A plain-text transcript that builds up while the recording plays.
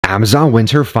Amazon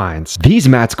Winter Finds. These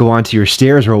mats go onto your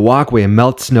stairs or walkway and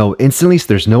melt snow instantly, so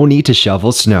there's no need to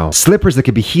shovel snow. Slippers that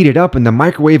can be heated up in the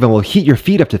microwave and will heat your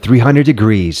feet up to 300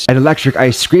 degrees. An electric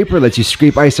ice scraper lets you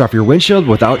scrape ice off your windshield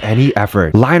without any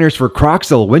effort. Liners for Crocs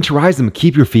that will winterize them and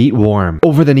keep your feet warm.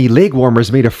 Over-the-knee leg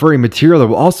warmers made of furry material that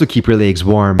will also keep your legs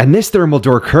warm. And this thermal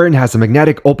door curtain has a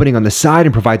magnetic opening on the side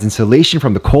and provides insulation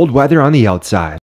from the cold weather on the outside.